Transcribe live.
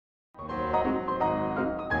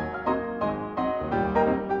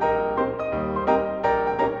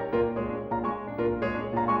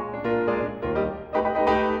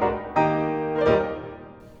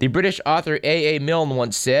The British author A. A. Milne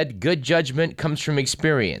once said, "Good judgment comes from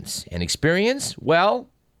experience. And experience, well,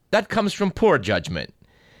 that comes from poor judgment."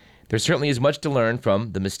 There certainly is much to learn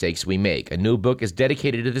from the mistakes we make. A new book is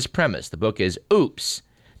dedicated to this premise. The book is Oops,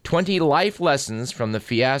 20 Life Lessons from the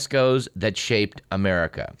Fiascos That Shaped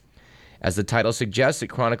America. As the title suggests, it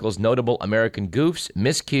chronicles notable American goofs,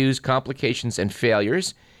 miscues, complications, and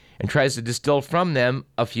failures, and tries to distill from them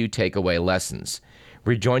a few takeaway lessons.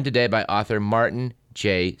 We're joined today by author Martin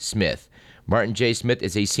J. Smith. Martin J. Smith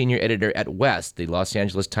is a senior editor at West, the Los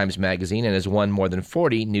Angeles Times Magazine, and has won more than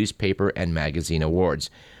 40 newspaper and magazine awards.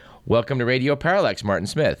 Welcome to Radio Parallax, Martin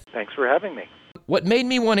Smith. Thanks for having me. What made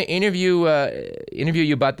me want to interview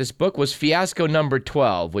you about this book was fiasco number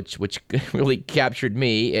 12, which really captured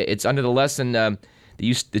me. It's under the lesson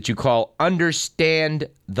that you call Understand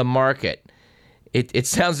the Market. It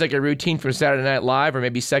sounds like a routine from Saturday Night Live or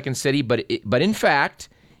maybe Second City, but in fact,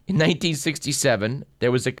 in 1967,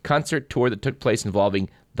 there was a concert tour that took place involving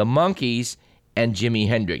the Monkees and Jimi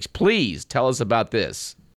Hendrix. Please tell us about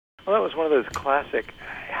this. Well, that was one of those classic,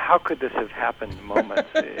 how could this have happened moments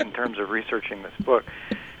in terms of researching this book.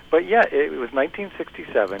 But yeah, it was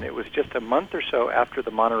 1967. It was just a month or so after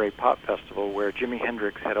the Monterey Pop Festival, where Jimi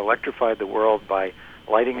Hendrix had electrified the world by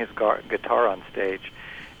lighting his guitar on stage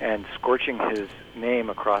and scorching his name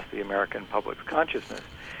across the American public's consciousness.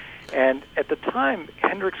 And at the time,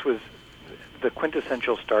 Hendrix was the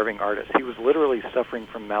quintessential starving artist. He was literally suffering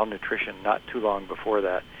from malnutrition not too long before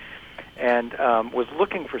that, and was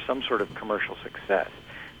looking for some sort of commercial success.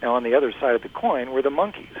 Now, on the other side of the coin were the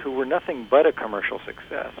Monkees, who were nothing but a commercial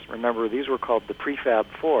success. Remember, these were called the Prefab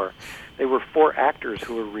Four. They were four actors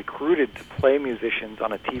who were recruited to play musicians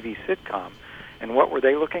on a TV sitcom. And what were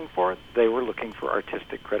they looking for? They were looking for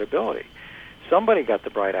artistic credibility. Somebody got the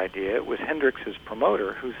bright idea. It was Hendrix's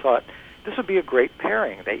promoter, who thought, this would be a great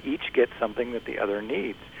pairing. They each get something that the other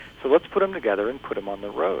needs. So let's put them together and put them on the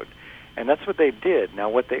road. And that's what they did. Now,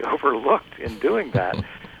 what they overlooked in doing that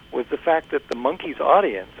was the fact that the Monkees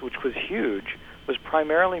audience, which was huge, was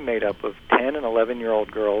primarily made up of 10 and 11-year-old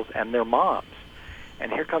girls and their moms.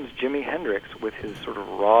 And here comes Jimi Hendrix with his sort of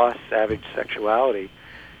raw, savage sexuality.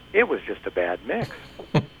 It was just a bad mix.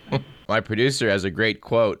 My producer has a great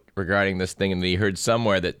quote regarding this thing, and he heard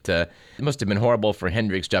somewhere that it must have been horrible for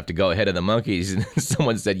Hendrix to have to go ahead of the Monkees. And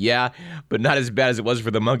someone said, yeah, but not as bad as it was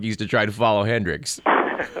for the Monkees to try to follow Hendrix.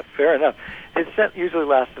 Fair enough. His set usually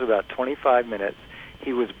lasted about 25 minutes.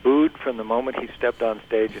 He was booed from the moment he stepped on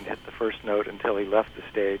stage and hit the first note until he left the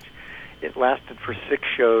stage. It lasted for 6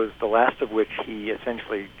 shows, the last of which he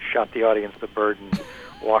essentially shot the audience the bird and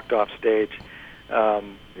walked off stage.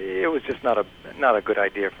 It was just not a good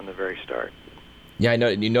idea from the very start. Yeah, I know.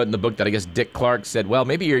 You note in the book that I guess Dick Clark said, well,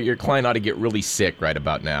 maybe your client ought to get really sick right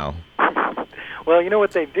about now. Well, you know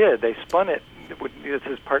what they did? They spun it. This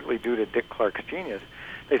is partly due to Dick Clark's genius.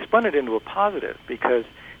 They spun it into a positive because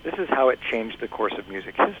this is how it changed the course of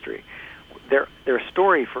music history. Their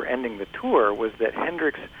story for ending the tour was that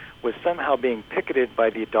Hendrix was somehow being picketed by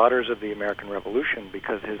the Daughters of the American Revolution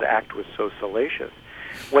because his act was so salacious.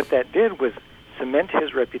 What that did was cement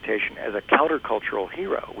his reputation as a countercultural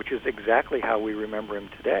hero, which is exactly how we remember him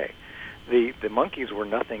today. The Monkees were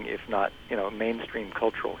nothing if not, mainstream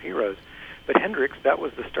cultural heroes, but Hendrix, that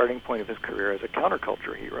was the starting point of his career as a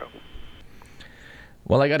counterculture hero.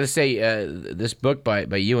 Well, I got to say, this book by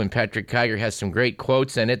you and Patrick Kiger has some great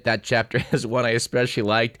quotes in it. That chapter has one I especially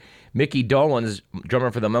liked. Mickey Dolenz, drummer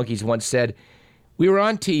for the Monkees, once said, "We were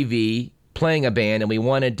on TV playing a band, and we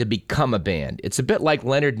wanted to become a band. It's a bit like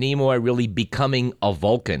Leonard Nimoy really becoming a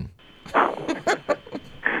Vulcan."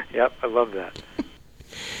 Yep, I love that.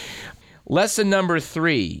 Lesson number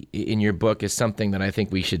 3 in your book is something that I think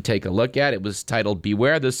we should take a look at. It was titled,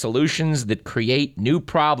 Beware the Solutions That Create New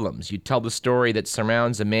Problems. You tell the story that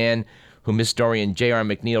surrounds a man whom historian J.R.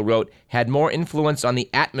 McNeil wrote had more influence on the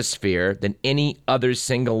atmosphere than any other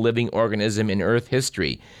single living organism in Earth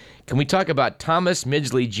history. Can we talk about Thomas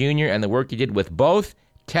Midgley Jr. and the work he did with both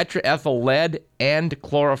tetraethyl lead and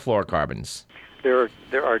chlorofluorocarbons? There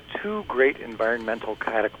are 2 great environmental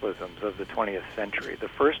cataclysms of the 20th century. The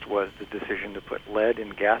first was the decision to put lead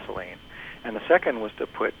in gasoline, and the second was to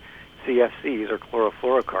put CFCs, or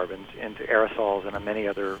chlorofluorocarbons, into aerosols and many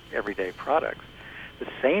other everyday products. The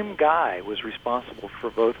same guy was responsible for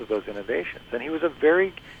both of those innovations, and he was a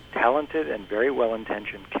very talented and very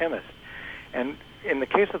well-intentioned chemist. And in the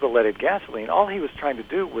case of the leaded gasoline, all he was trying to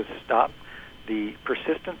do was stop the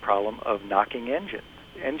persistent problem of knocking engines.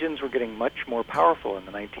 Engines were getting much more powerful in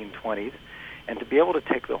the 1920s, and to be able to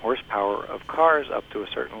take the horsepower of cars up to a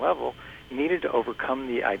certain level, you needed to overcome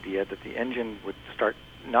the idea that the engine would start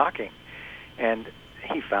knocking. And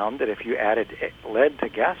he found that if you added lead to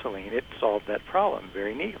gasoline, it solved that problem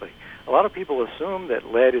very neatly. A lot of people assume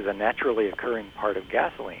that lead is a naturally occurring part of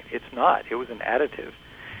gasoline. It's not. It was an additive.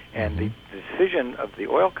 And the decision of the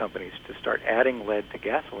oil companies to start adding lead to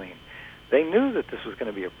gasoline, they knew that this was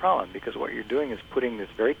going to be a problem, because what you're doing is putting this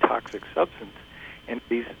very toxic substance in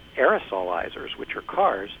these aerosolizers, which are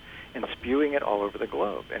cars, and spewing it all over the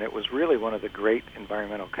globe. And it was really one of the great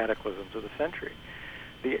environmental cataclysms of the century.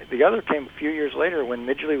 The other came a few years later, when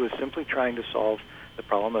Midgley was simply trying to solve the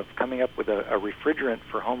problem of coming up with a refrigerant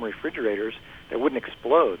for home refrigerators that wouldn't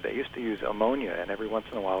explode. They used to use ammonia, and every once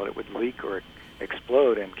in a while it would leak or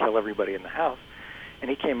explode and kill everybody in the house. And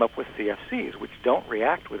he came up with CFCs, which don't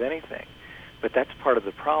react with anything. But that's part of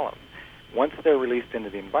the problem. Once they're released into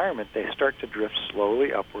the environment, they start to drift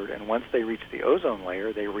slowly upward, and once they reach the ozone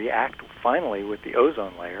layer, they react finally with the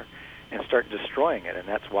ozone layer and start destroying it, and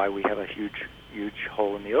that's why we have a huge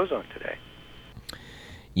hole in the ozone today.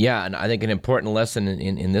 Yeah, and I think an important lesson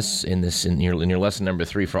in your lesson number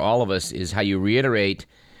 3 for all of us is how you reiterate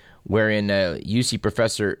wherein UC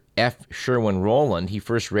professor F. Sherwin Rowland, he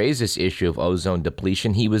first raised this issue of ozone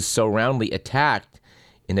depletion. He was so roundly attacked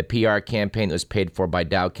in a PR campaign that was paid for by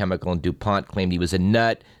Dow Chemical, and DuPont claimed he was a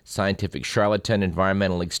nut, scientific charlatan,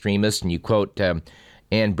 environmental extremist. And you quote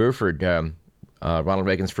Ann Burford, Ronald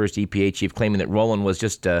Reagan's first EPA chief, claiming that Rowland was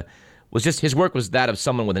just his work was that of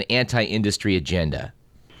someone with an anti-industry agenda.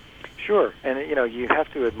 Sure, and you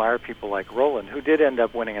have to admire people like Rowland, who did end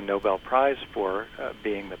up winning a Nobel Prize for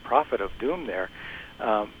being the prophet of doom there.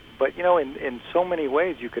 But in so many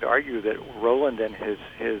ways, you could argue that Rowland and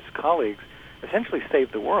his colleagues essentially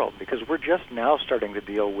saved the world, because we're just now starting to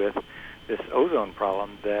deal with this ozone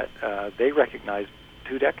problem that they recognized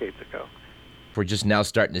 2 decades ago. We're just now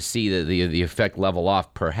starting to see the effect level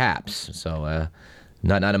off, perhaps. So,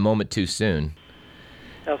 not a moment too soon.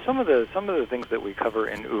 Now, some of the things that we cover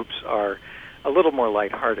in OOPS are a little more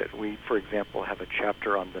lighthearted. We, for example, have a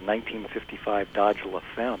chapter on the 1955 Dodge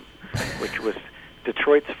LaFemme, which was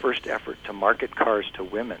Detroit's first effort to market cars to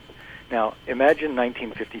women. Now, imagine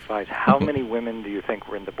 1955. How many women do you think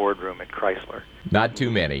were in the boardroom at Chrysler? Not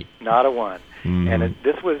too many. Not a one. And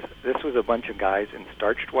this was a bunch of guys in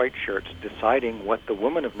starched white shirts deciding what the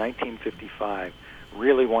woman of 1955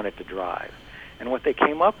 really wanted to drive. And what they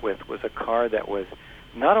came up with was a car that was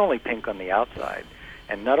not only pink on the outside,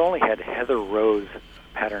 and not only had heather rose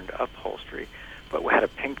patterned upholstery, but had a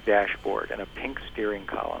pink dashboard and a pink steering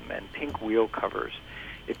column and pink wheel covers.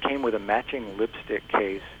 It came with a matching lipstick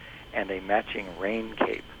case and a matching rain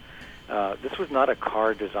cape. This was not a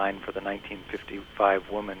car designed for the 1955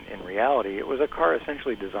 woman in reality. It was a car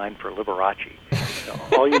essentially designed for Liberace.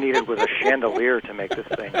 All you needed was a chandelier to make this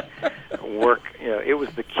thing work. It was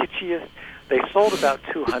the kitschiest. They sold about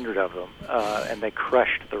 200 of them, and they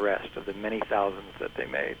crushed the rest of the many thousands that they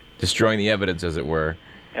made. Destroying the evidence, as it were.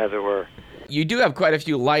 As it were. You do have quite a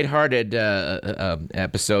few lighthearted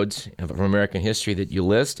episodes from American history that you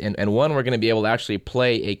list, and one we're going to be able to actually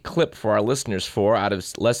play a clip for our listeners for out of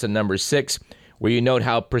lesson number 6, where you note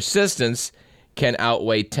how persistence can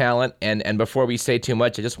outweigh talent. And before we say too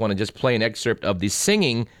much, I just want to play an excerpt of the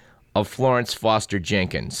singing of Florence Foster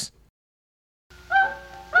Jenkins.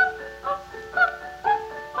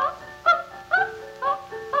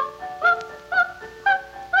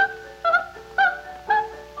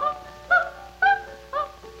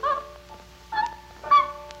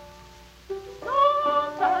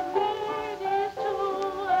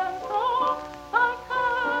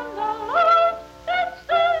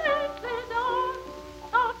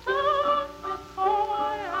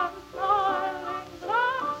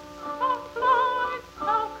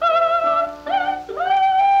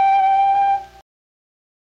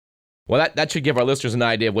 Well, that should give our listeners an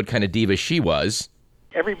idea of what kind of diva she was.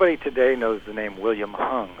 Everybody today knows the name William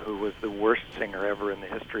Hung, who was the worst singer ever in the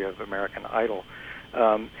history of American Idol.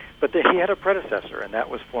 But he had a predecessor, and that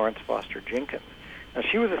was Florence Foster Jenkins. Now,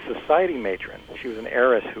 she was a society matron. She was an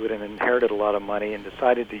heiress who had inherited a lot of money and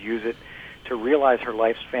decided to use it to realize her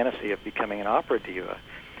life's fantasy of becoming an opera diva.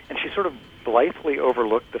 And she sort of blithely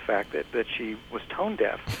overlooked the fact that she was tone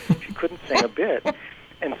deaf. She couldn't sing a bit.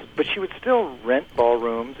 But she would still rent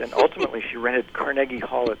ballrooms, and ultimately she rented Carnegie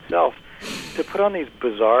Hall itself to put on these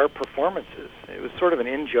bizarre performances. It was sort of an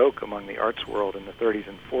in-joke among the arts world in the 30s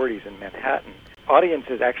and 40s in Manhattan.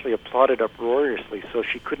 Audiences actually applauded uproariously, so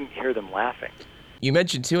she couldn't hear them laughing. You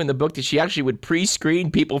mentioned, too, in the book that she actually would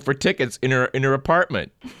pre-screen people for tickets in her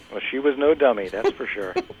apartment. Well, she was no dummy, that's for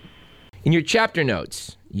sure. In your chapter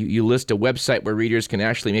notes, you list a website where readers can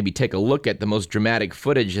actually maybe take a look at the most dramatic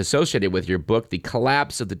footage associated with your book, The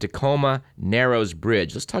Collapse of the Tacoma Narrows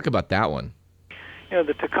Bridge. Let's talk about that one.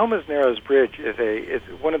 The Tacoma Narrows Bridge is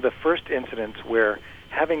one of the first incidents where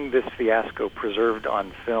having this fiasco preserved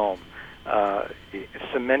on film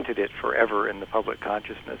cemented it forever in the public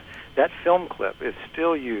consciousness. That film clip is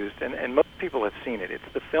still used, and most people have seen it. It's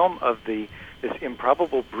the film of this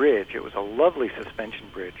improbable bridge. It was a lovely suspension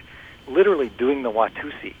bridge, literally doing the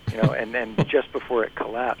Watusi, and just before it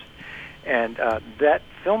collapsed. And that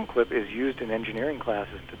film clip is used in engineering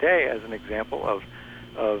classes today as an example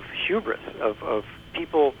of hubris, of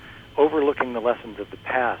people overlooking the lessons of the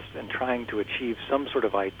past and trying to achieve some sort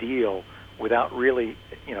of ideal without really,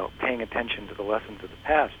 paying attention to the lessons of the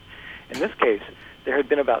past. In this case, there had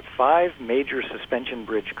been about 5 major suspension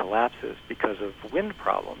bridge collapses because of wind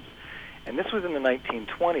problems. And this was in the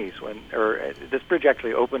 1920s this bridge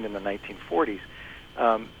actually opened in the 1940s.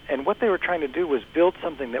 And what they were trying to do was build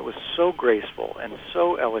something that was so graceful and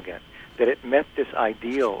so elegant that it met this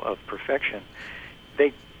ideal of perfection.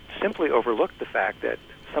 They simply overlooked the fact that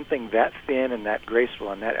something that thin and that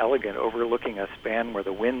graceful and that elegant, overlooking a span where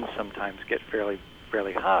the winds sometimes get fairly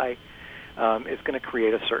high, is going to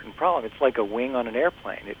create a certain problem. It's like a wing on an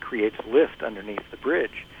airplane. It creates lift underneath the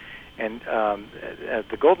bridge. And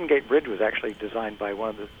the Golden Gate Bridge was actually designed by one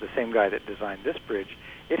of the same guy that designed this bridge.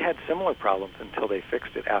 It had similar problems until they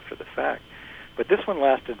fixed it after the fact. But this one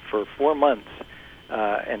lasted for 4 months,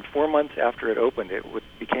 and 4 months after it opened, it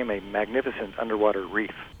became a magnificent underwater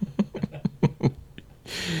reef.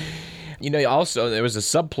 Also, there was a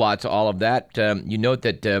subplot to all of that. You note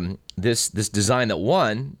that this design that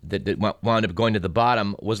wound up going to the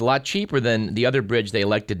bottom was a lot cheaper than the other bridge they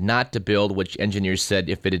elected not to build, which engineers said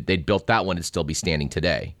if they'd built that one, it'd still be standing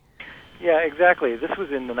today. Yeah, exactly. This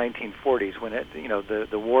was in the 1940s when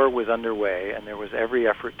the war was underway, and there was every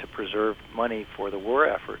effort to preserve money for the war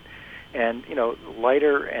effort. And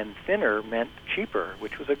lighter and thinner meant cheaper,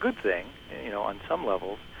 which was a good thing, on some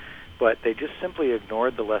levels. But they just simply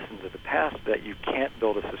ignored the lessons of the past that you can't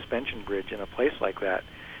build a suspension bridge in a place like that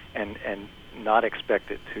and not expect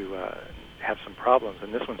it to have some problems.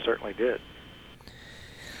 And this one certainly did.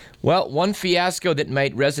 Well, one fiasco that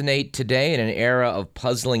might resonate today in an era of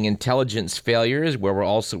puzzling intelligence failures where we're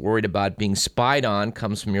also worried about being spied on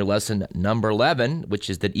comes from your lesson number 11, which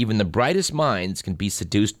is that even the brightest minds can be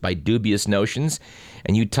seduced by dubious notions.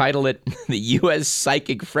 And you title it the U.S.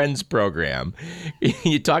 Psychic Friends Program.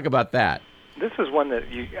 You talk about that. This was one that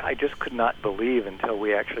I just could not believe until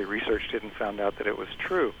we actually researched it and found out that it was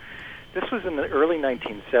true. This was in the early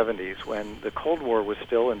 1970s when the Cold War was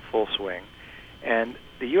still in full swing. And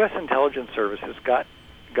the U.S. intelligence services got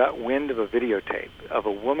wind of a videotape of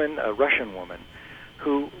a Russian woman,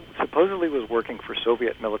 who supposedly was working for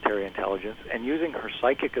Soviet military intelligence and using her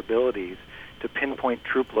psychic abilities to pinpoint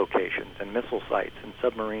troop locations and missile sites and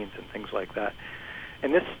submarines and things like that.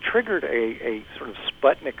 And this triggered a sort of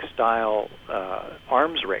Sputnik-style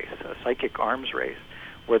arms race, a psychic arms race,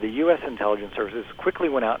 where the U.S. intelligence services quickly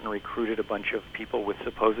went out and recruited a bunch of people with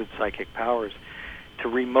supposed psychic powers to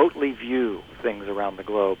remotely view things around the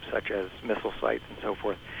globe, such as missile sites and so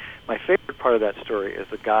forth. My favorite part of that story is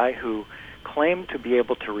the guy who claimed to be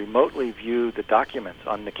able to remotely view the documents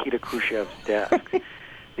on Nikita Khrushchev's desk.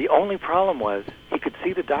 The only problem was he could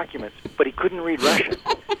see the documents, but he couldn't read Russian.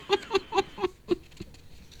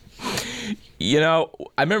 I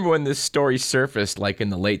remember when this story surfaced, like in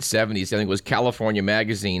the late 70s, I think it was California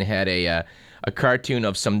Magazine had a cartoon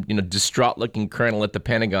of some distraught-looking colonel at the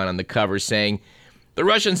Pentagon on the cover saying, "The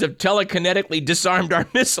Russians have telekinetically disarmed our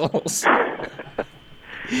missiles."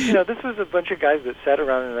 This was a bunch of guys that sat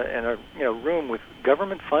around in a room with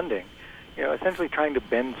government funding, essentially trying to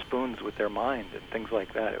bend spoons with their mind and things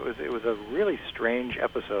like that. It was a really strange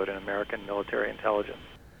episode in American military intelligence.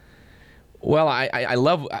 Well, I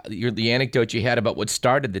love the anecdote you had about what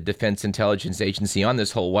started the Defense Intelligence Agency on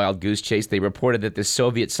this whole wild goose chase. They reported that this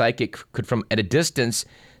Soviet psychic could, from at a distance,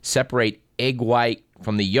 separate egg white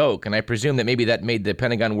from the yolk, and I presume that maybe that made the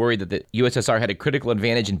Pentagon worry that the USSR had a critical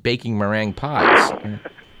advantage in baking meringue pies.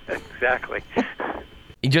 Exactly.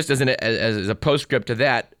 Just as a postscript to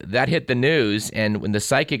that hit the news, and when the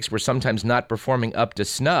psychics were sometimes not performing up to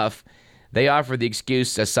snuff, they offered the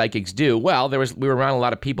excuse, as psychics do, well, we were around a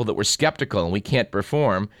lot of people that were skeptical and we can't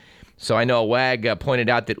perform. So I know WAG pointed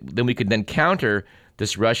out that then we could then counter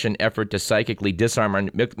this Russian effort to psychically disarm our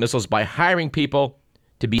missiles by hiring people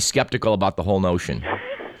to be skeptical about the whole notion.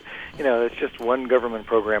 It's just one government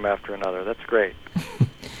program after another. That's great.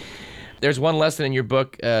 There's one lesson in your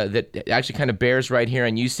book that actually kind of bears right here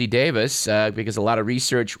on UC Davis because a lot of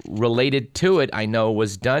research related to it, I know,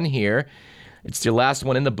 was done here. It's your last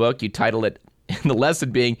one in the book. You title it, the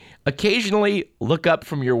lesson being, "Occasionally Look Up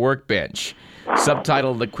from Your Workbench,"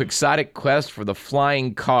 subtitled "The Quixotic Quest for the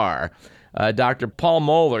Flying Car." Dr. Paul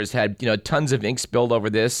Moeller's had, tons of ink spilled over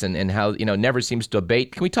this and how, never seems to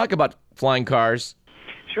abate. Can we talk about flying cars?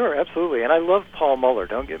 Sure, absolutely. And I love Paul Moeller,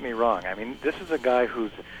 don't get me wrong. I mean, this is a guy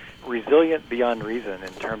who's resilient beyond reason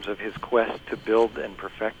in terms of his quest to build and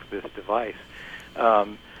perfect this device.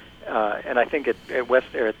 And I think at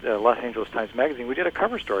Los Angeles Times Magazine, we did a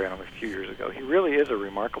cover story on him a few years ago. He really is a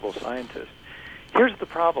remarkable scientist. Here's the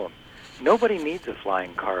problem. Nobody needs a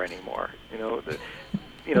flying car anymore.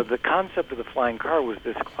 The concept of the flying car was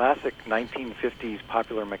this classic 1950s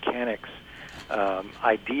popular mechanics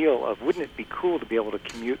ideal of, wouldn't it be cool to be able to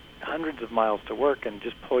commute hundreds of miles to work and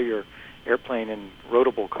just pull your airplane and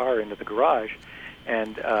roadable car into the garage,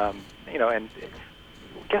 and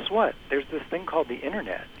guess what? There's this thing called the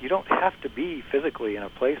internet. You don't have to be physically in a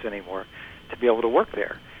place anymore to be able to work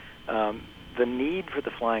there. The need for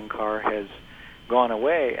the flying car has gone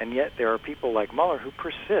away, and yet there are people like Mueller who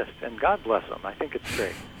persist, and God bless them. I think it's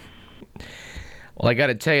great. Well, I got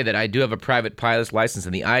to tell you that I do have a private pilot's license,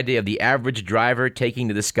 and the idea of the average driver taking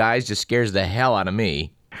to the skies just scares the hell out of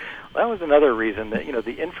me. That was another reason that,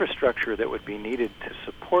 the infrastructure that would be needed to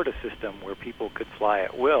support a system where people could fly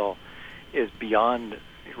at will is beyond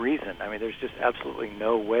reason. I mean, there's just absolutely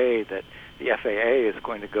no way that the FAA is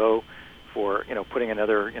going to go for, putting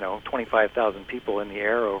another, 25,000 people in the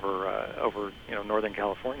air over Northern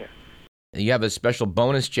California. You have a special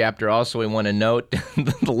bonus chapter also we want to note.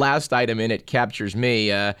 The last item in it captures me.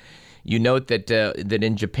 You note that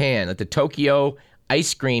in Japan, at the Tokyo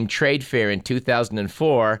Ice Cream Trade Fair in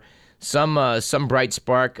 2004, some bright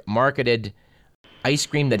spark marketed ice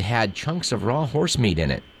cream that had chunks of raw horse meat in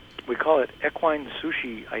it. We call it equine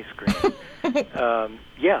sushi ice cream.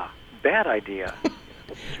 Yeah, bad idea.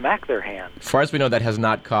 Smack their hand. As far as we know, that has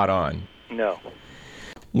not caught on. No.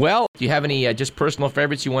 Well, do you have any just personal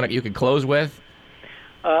favorites you could close with?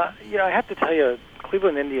 I have to tell you,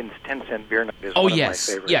 Cleveland Indians 10-cent beer night is one of my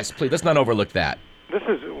favorites. Yes, please. Let's not overlook that. This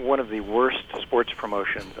is one of the worst sports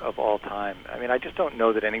promotions of all time. I mean, I just don't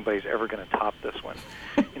know that anybody's ever going to top this one.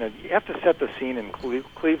 You have to set the scene in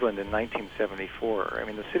Cleveland in 1974. I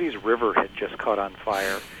mean, the city's river had just caught on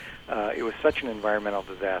fire. It was such an environmental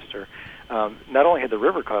disaster. Not only had the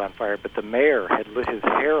river caught on fire, but the mayor had lit his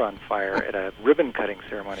hair on fire at a ribbon-cutting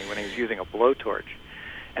ceremony when he was using a blowtorch.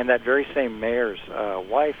 And that very same mayor's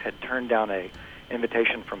wife had turned down an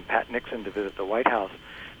invitation from Pat Nixon to visit the White House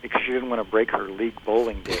because she didn't want to break her league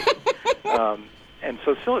bowling date. And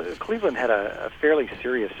so Cleveland had a fairly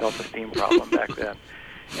serious self-esteem problem back then.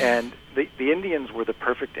 And the Indians were the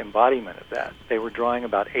perfect embodiment of that. They were drawing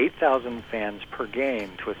about 8,000 fans per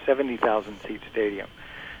game to a 70,000-seat stadium,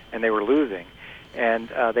 and they were losing. And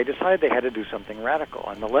they decided they had to do something radical.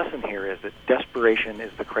 And the lesson here is that desperation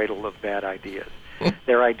is the cradle of bad ideas.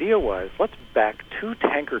 Their idea was, let's back 2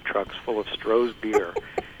 tanker trucks full of Stroh's beer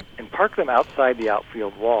and park them outside the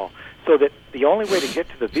outfield wall so that the only way to get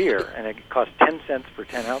to the beer, and it cost 10 cents for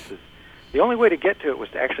 10 ounces, the only way to get to it was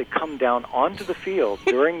to actually come down onto the field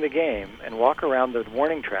during the game and walk around the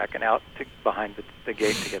warning track and out behind the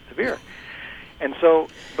gate to get the beer. And so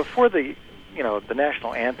before the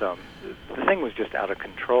national anthem, the thing was just out of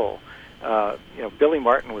control. Billy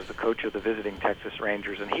Martin was the coach of the visiting Texas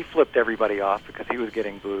Rangers, and he flipped everybody off because he was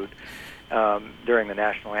getting booed during the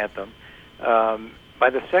national anthem. By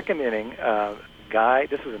the second inning,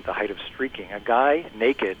 this was at the height of streaking, a guy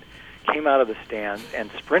naked came out of the stands and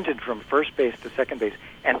sprinted from first base to second base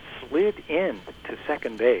and slid in to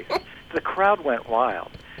second base. The crowd went wild.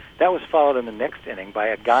 That was followed in the next inning by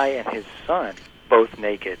a guy and his son, both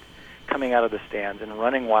naked, coming out of the stands and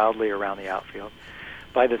running wildly around the outfield.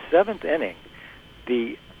 By the 7th inning,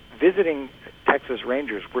 the visiting Texas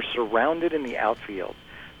Rangers were surrounded in the outfield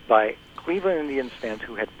by Cleveland Indians fans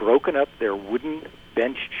who had broken up their wooden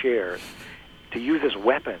bench chairs to use as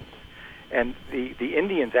weapons. And the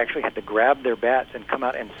Indians actually had to grab their bats and come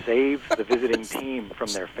out and save the visiting team from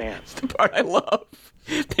their fans. The part I love.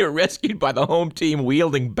 They were rescued by the home team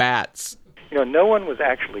wielding bats. No one was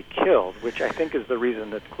actually killed, which I think is the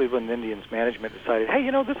reason that Cleveland Indians management decided, hey,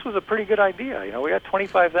 this was a pretty good idea. We got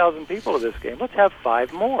 25,000 people to this game. Let's have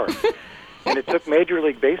 5 more. And it took Major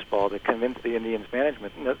League Baseball to convince the Indians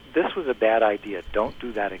management, no, this was a bad idea. Don't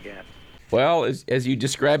do that again. Well, as you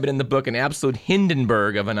describe it in the book, an absolute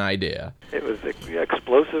Hindenburg of an idea. It was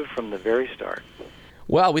explosive from the very start.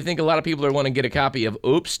 Well, we think a lot of people are want to get a copy of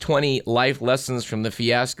Oops, 20 Life Lessons from the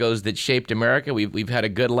Fiascos That Shaped America. We've had a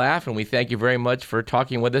good laugh, and we thank you very much for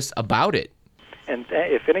talking with us about it. And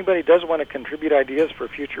if anybody does want to contribute ideas for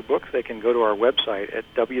future books, they can go to our website at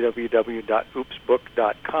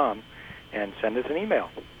www.oopsbook.com and send us an email.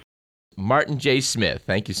 Martin J. Smith,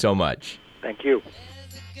 thank you so much. Thank you.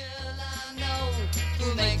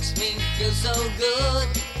 Who makes makes me feel so good.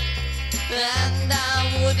 And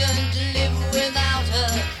I wouldn't live without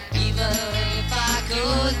her, even if I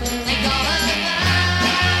could. They call her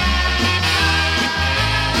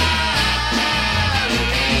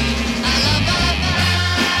Valerie. I love Valerie.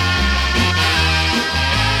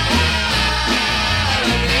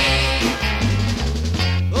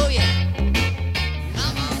 Oh yeah,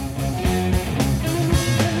 come on.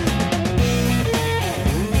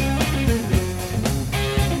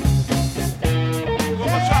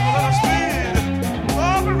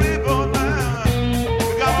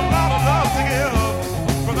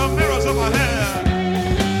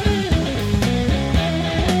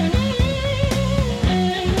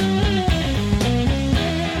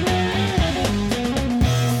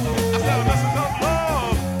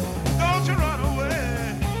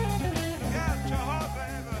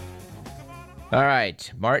 All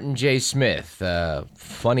right, Martin J. Smith,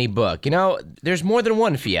 funny book. You know, there's more than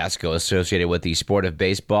one fiasco associated with the sport of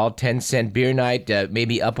baseball. 10-cent beer night may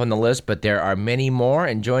be up on the list, but there are many more.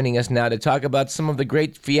 And joining us now to talk about some of the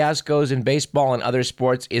great fiascos in baseball and other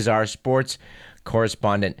sports is our sports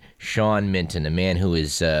correspondent, Sean Minton, a man who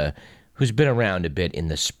is who's been around a bit in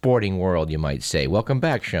the sporting world, you might say. Welcome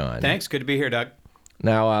back, Sean. Thanks. Good to be here, Doug.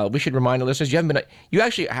 Now, we should remind our listeners, you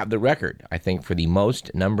actually have the record, I think, for the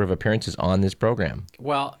most number of appearances on this program.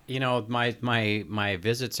 Well, you know, my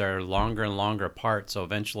visits are longer and longer apart, so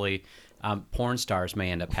eventually porn stars may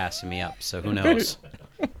end up passing me up, so who knows?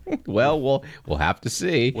 Well, we'll have to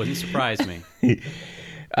see. Wouldn't surprise me.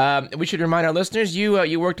 We should remind our listeners,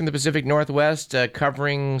 you worked in the Pacific Northwest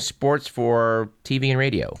covering sports for TV and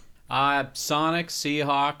radio. Sonics,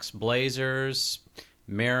 Seahawks, Blazers,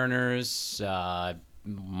 Mariners,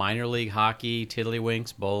 minor league hockey,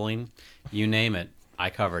 tiddlywinks, bowling, you name it. I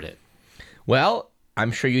covered it. Well,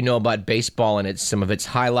 I'm sure you know about baseball and some of its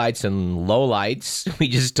highlights and lowlights. We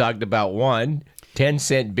just talked about one,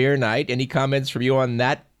 10-cent beer night. Any comments from you on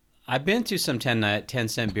that? I've been to some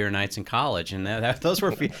 10-cent beer nights in college, and those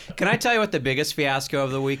were. Can I tell you what the biggest fiasco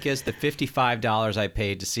of the week is? The $55 I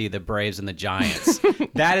paid to see the Braves and the Giants.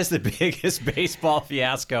 That is the biggest baseball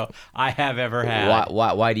fiasco I have ever had.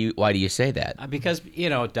 Why do you say that? Because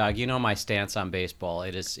Doug, you know my stance on baseball.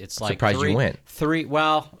 It's like surprised you went.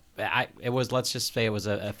 Let's just say it was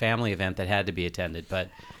a family event that had to be attended, but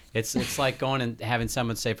it's like going and having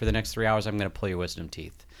someone say for the next 3 hours I'm going to pull your wisdom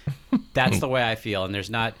teeth. That's the way I feel, and there's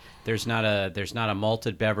not a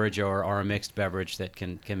malted beverage or a mixed beverage that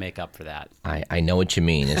can make up for that. I know what you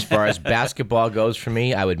mean. As far as basketball goes for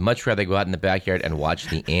me, I would much rather go out in the backyard and watch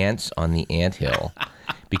the ants on the anthill,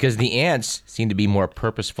 because the ants seem to be more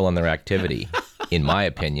purposeful in their activity, in my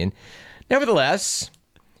opinion. Nevertheless,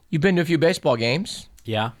 you've been to a few baseball games.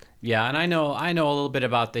 Yeah, and I know a little bit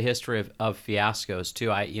about the history of fiascos too.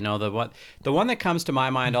 The one that comes to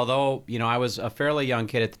my mind, although I was a fairly young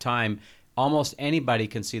kid at the time, almost anybody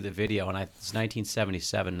can see the video. And it's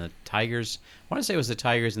 1977. The Tigers, I want to say it was the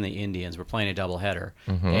Tigers and the Indians, were playing a doubleheader,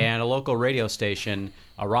 and a local radio station,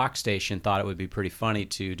 a rock station, thought it would be pretty funny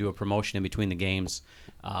to do a promotion in between the games.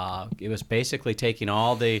 It was basically taking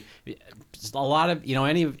anybody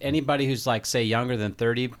who's like say younger than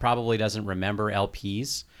 30 probably doesn't remember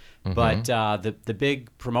LPs. But the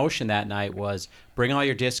big promotion that night was bring all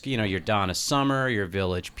your disc, your Donna Summer, your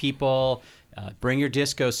Village People, bring your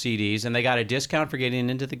disco CDs, and they got a discount for getting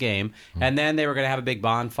into the game. And then they were going to have a big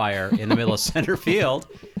bonfire in the middle of center field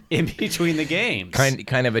in between the games.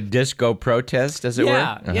 Kind of a disco protest, as it were?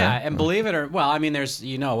 Yeah. And believe it or well, I mean, there's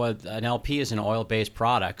an LP is an oil-based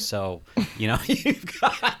product, so you've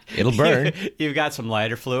got it'll burn. You've got some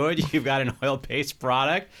lighter fluid. You've got an oil-based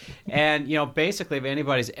product, and basically, if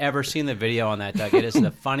anybody's ever seen the video on that, Doug, it is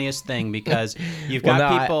the funniest thing because you've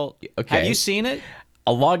got people. Okay. Have you seen it?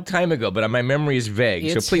 A long time ago, but my memory is vague.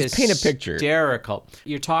 It's so please paint a picture. Hysterical.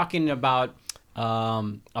 You're talking about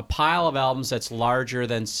a pile of albums that's larger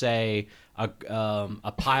than, say, a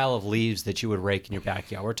pile of leaves that you would rake in your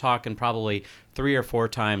backyard. We're talking probably 3 or 4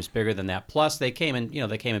 times bigger than that. Plus, they came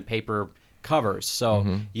in paper covers,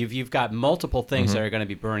 so you've got multiple things that are going to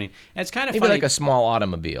be burning. And it's kind of maybe funny. Like a small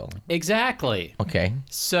automobile. Exactly. Okay.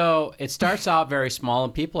 So it starts out very small,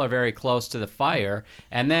 and people are very close to the fire,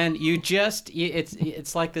 and then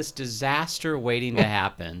it's like this disaster waiting to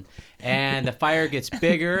happen. And the fire gets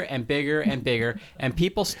bigger and bigger and bigger, and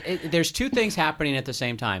there's 2 things happening at the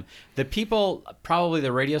same time. The people, probably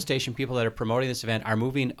the radio station people that are promoting this event, are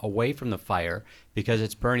moving away from the fire because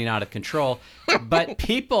it's burning out of control. But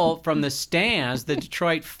people from the stands, the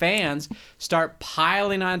Detroit fans, start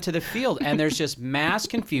piling onto the field, and there's just mass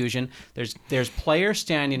confusion. There's players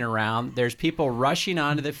standing around. There's people rushing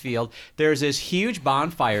onto the field. There's this huge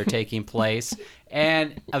bonfire taking place.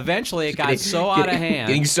 And eventually it got so out of hand.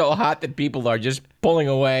 Getting so hot that people are just pulling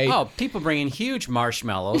away. Oh, people bringing huge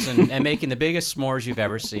marshmallows and making the biggest s'mores you've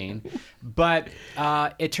ever seen. But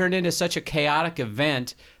it turned into such a chaotic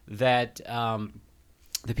event that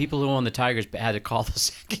the people who own the Tigers had to call the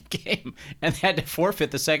second game and had to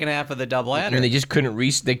forfeit the second half of the doubleheader. And they just couldn't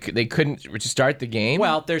they couldn't start the game.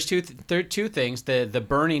 Well, there's two things. The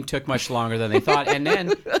burning took much longer than they thought, and then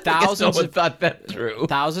thousands thought that through.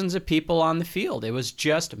 Thousands of people on the field. It was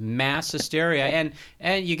just mass hysteria,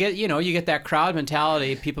 and you get that crowd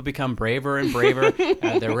mentality. People become braver and braver.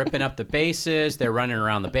 They're ripping up the bases. They're running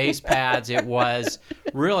around the base pads. It was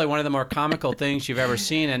really one of the more comical things you've ever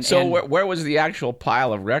seen. And where was the actual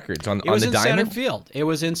pile of records on the diamond? It was in center field. It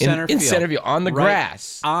was in center field. In center field, on the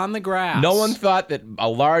grass. On the grass. No one thought that a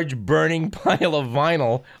large burning pile of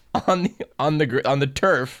vinyl on the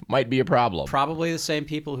turf might be a problem. Probably the same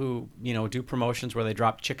people who do promotions where they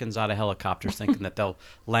drop chickens out of helicopters, thinking that they'll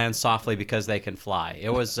land softly because they can fly. It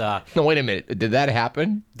was. No, wait a minute. Did that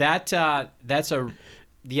happen?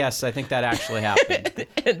 Yes, I think that actually happened.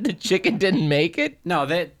 And the chicken didn't make it? No,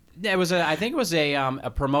 it was I think it was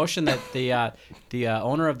a promotion that the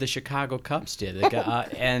owner of the Chicago Cubs did.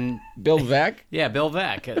 And Bill Veeck? Yeah, Bill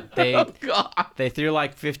Veeck. They threw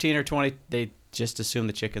like 15 or 20. They just assumed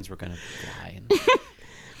the chickens were going to fly. And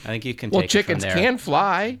I think you can take it from there. Chickens can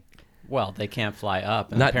fly. Well, they can't fly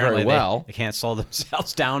up. And Not apparently very well. They can't slow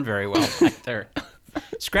themselves down very well either.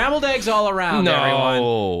 Scrambled eggs all around, No.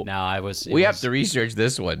 everyone. No, We have to research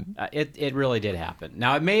this one. It really did happen.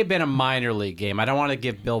 Now, it may have been a minor league game. I don't want to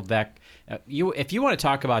give Bill Veeck. If you want to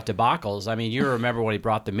talk about debacles, I mean, you remember when he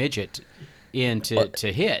brought the midget in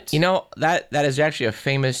to hit. That is actually a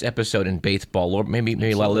famous episode in baseball. Or maybe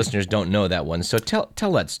a lot of listeners don't know that one. So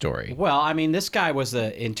tell that story. Well, I mean, this guy was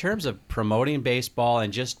in terms of promoting baseball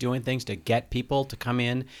and just doing things to get people to come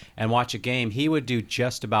in and watch a game, he would do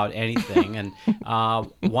just about anything. And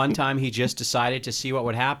one time he just decided to see what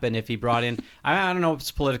would happen if he brought in, I don't know if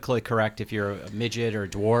it's politically correct if you're a midget or a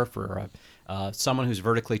dwarf or someone who's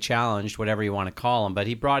vertically challenged, whatever you want to call him. But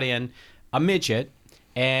he brought in a midget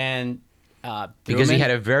and because he had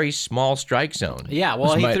a very small strike zone. Yeah,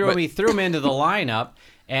 well, he threw him into the lineup,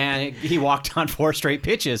 and he walked on 4 straight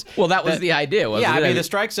pitches. Well, that was the idea, wasn't it? Yeah, I mean, the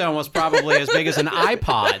strike zone was probably as big as an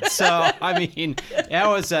iPod. So, I mean, that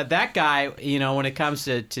was that guy, when it comes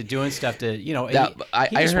to doing stuff to,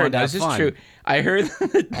 I heard, this is true, I heard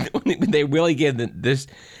that they really gave this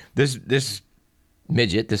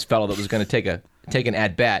midget, this fellow that was going to take an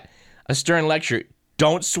at-bat, a stern lecture.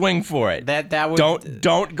 Don't swing for it.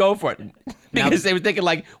 Don't go for it. Because they were thinking,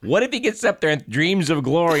 like, what if he gets up there and dreams of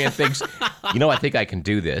glory and thinks, I think I can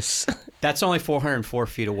do this. That's only 404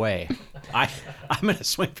 feet away. I'm going to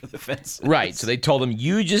swing for the fence. Right. So they told him,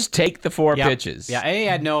 you just take the 4 pitches. Yeah.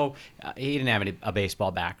 He didn't have a baseball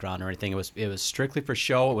background or anything. It was strictly for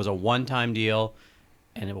show. It was a one-time deal,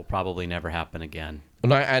 and it will probably never happen again.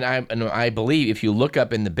 And I believe if you look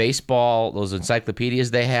up in the baseball, those encyclopedias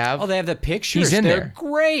they have. Oh, they have the pictures. He's in They're there.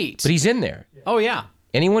 Great. But he's in there. Oh, yeah.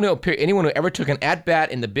 Anyone who ever took an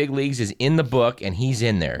at-bat in the big leagues is in the book, and he's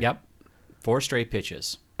in there. Yep. 4 straight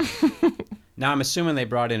pitches. Now, I'm assuming they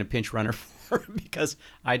brought in a pinch runner for him because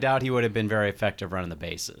I doubt he would have been very effective running the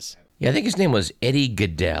bases. Yeah, I think his name was Eddie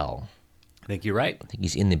Goodell. I think you're right. I think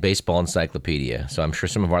he's in the baseball encyclopedia, so I'm sure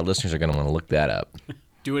some of our listeners are going to want to look that up.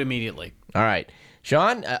 Do it immediately. All right.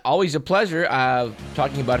 Sean, always a pleasure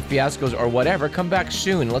talking about fiascos or whatever. Come back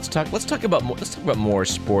soon. Let's talk about more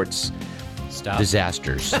sports Stuff.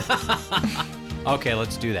 Disasters. Okay,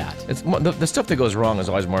 let's do that. It's the stuff that goes wrong is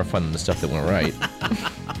always more fun than the stuff that went right.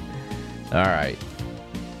 All right.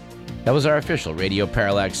 That was our official Radio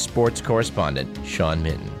Parallax sports correspondent, Sean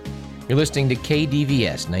Minton. You're listening to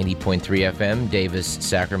KDVS 90.3 FM, Davis,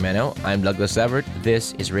 Sacramento. I'm Douglas Everett.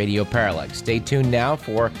 This is Radio Parallax. Stay tuned now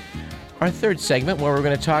for our third segment where we're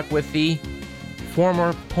going to talk with the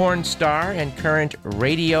former porn star and current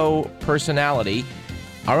radio personality,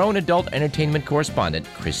 our own adult entertainment correspondent,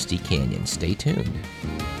 Christy Canyon. Stay tuned.